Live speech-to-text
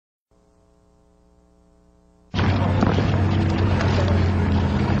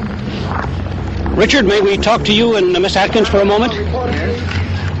Richard, may we talk to you and Miss Atkins for a moment?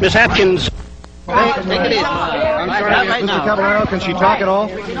 Miss Atkins. Take it easy. I'm sorry, Mr. Caballero, can she talk at all?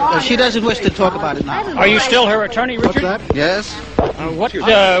 She doesn't wish to talk about it now. Are you still her attorney, Richard? What's that? Yes? What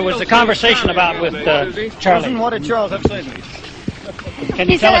was the conversation about with Charlie? Susan, what did Charles have to say to me? Can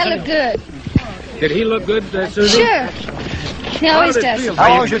you He tell said us I look good. Did he look good, Susan? Sure. He always does. How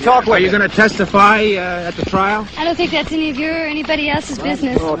long was your talk with Are you him? going to testify at the trial? I don't think that's any of your or anybody else's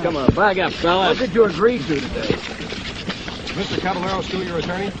business. Oh, come on, back up, fella. What did you agree to today? Mr. Caballero still your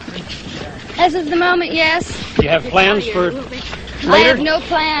attorney? As of the moment, yes. Do you have plans for I have later? no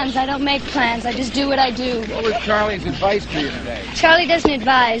plans. I don't make plans. I just do what I do. What was Charlie's advice to you today? Charlie doesn't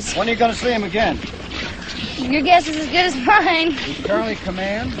advise. When are you going to see him again? Your guess is as good as mine. Does Charlie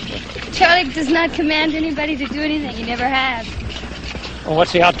command? Charlie does not command anybody to do anything. He never has. Well,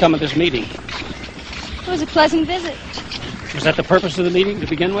 what's the outcome of this meeting? It was a pleasant visit. Was that the purpose of the meeting to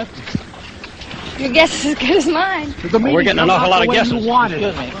begin with? Your guess is as good as mine. Well, we're getting an awful lot of guesses. You wanted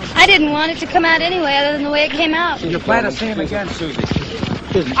it. I didn't want it to come out anyway, other than the way it came out. You plan to see him again, Susie?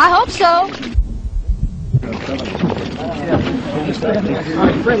 I hope so.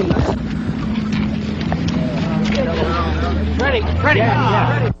 Freddie.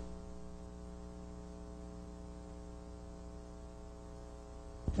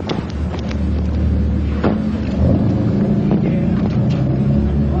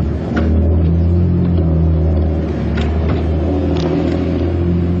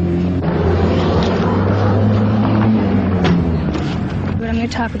 What I'm going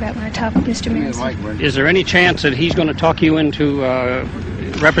to talk about when I talk with Mr. Manson. Is there any chance that he's going to talk you into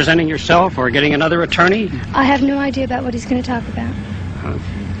representing yourself or getting another attorney? I have no idea about what he's going to talk about.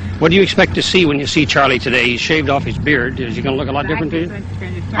 What do you expect to see when you see Charlie today? He's shaved off his beard. Is he going to look a lot different to you?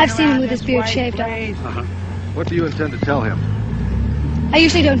 I've seen him with his beard shaved off. What do you intend to tell him? I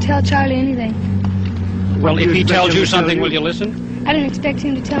usually don't tell Charlie anything. Well, if he tells you something, will you listen? I don't expect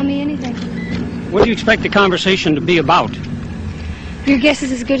him to tell me anything. What do you expect the conversation to be about? Your guess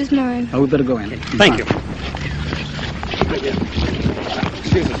is as good as mine. Oh, we better go in. Thank you.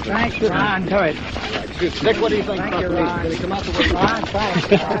 Thanks, Ron. Go ahead. Dick, what do you think Thank about you, the meeting? Ron. Did it come out the way you Ron, thanks.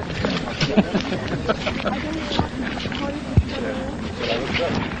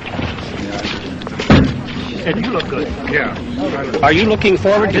 You look good. Yeah. Are you looking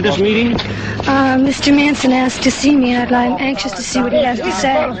forward to this meeting? Mr. Manson asked to see me, and I'm anxious to see what he has to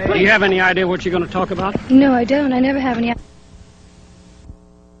say. Do you have any idea what you're going to talk about? No, I don't. I never have any.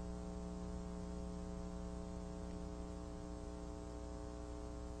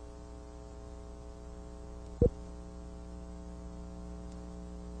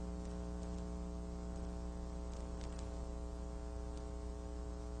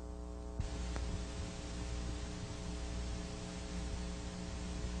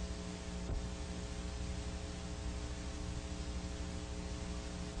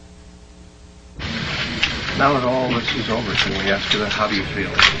 Now that all this is over, can we ask you how do you feel?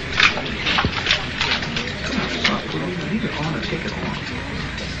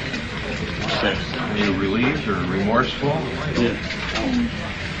 Are you relieved or remorseful?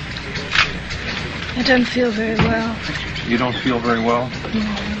 I don't feel very well. You don't feel very well? No,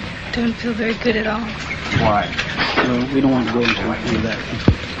 I don't feel very good at all. Why? We don't want to go into any of that.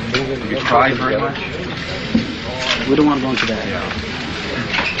 You cried very much? We don't want to go into that.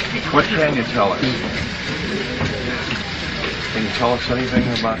 What can you tell us? Can you tell us anything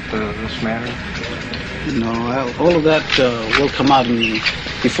about this matter? No, all of that will come out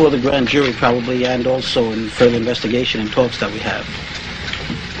before the grand jury probably, and also in further investigation and talks that we have.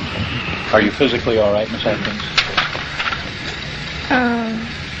 Are you physically all right, Miss Atkins?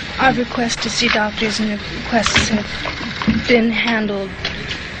 Our request to see doctors and requests have been handled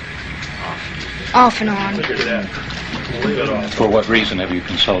off and on. For what reason have you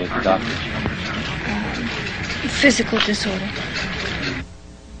consulted the doctors? Physical disorder.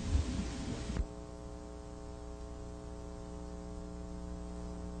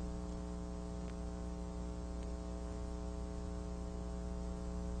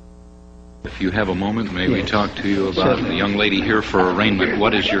 If you have a moment, may we talk to you about the young lady here for arraignment?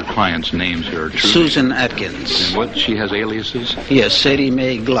 What is your client's name, sir? Susan Atkins. And what, she has aliases? Yes, Sadie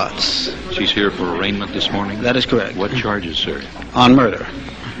Mae Glutz. She's here for arraignment this morning? That is correct. What charges, sir? On murder.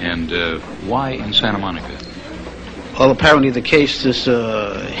 And why in Santa Monica? Well, apparently the case, this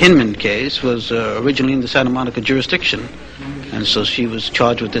Hinman case, was originally in the Santa Monica jurisdiction. And so she was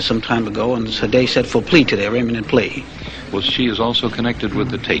charged with this some time ago, and her day set for plea today, arraignment and plea. Well, she is also connected with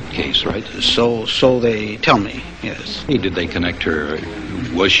the Tate case, right? So they tell me, yes. Hey, did they connect her?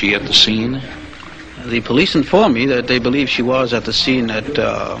 Was she at the scene? The police informed me that they believe she was at the scene at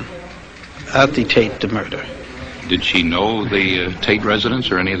at the Tate murder. Did she know the Tate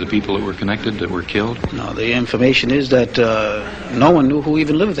residence or any of the people that were connected that were killed? No, the information is that no one knew who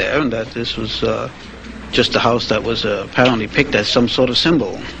even lived there, and that this was just a house that was apparently picked as some sort of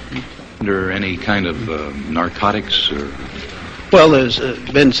symbol. Under any kind of narcotics or... Well, there's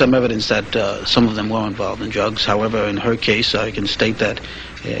been some evidence that some of them were involved in drugs. However, in her case, I can state that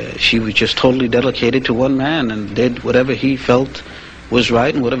she was just totally dedicated to one man and did whatever he felt was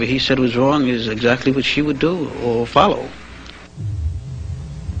right, and whatever he said was wrong is exactly what she would do or follow.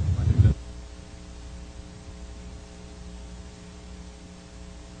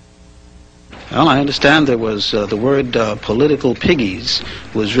 Well, I understand there was the word political piggies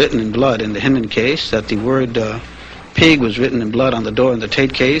was written in blood in the Hinman case, that the word pig was written in blood on the door in the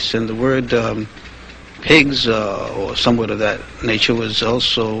Tate case, and the word pigs or somewhat of that nature was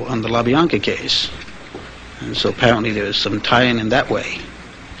also on the LaBianca case. And so apparently there is some tie-in in that way.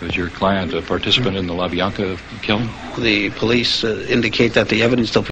 Was your client a participant in the LaBianca killing? The police indicate that the evidence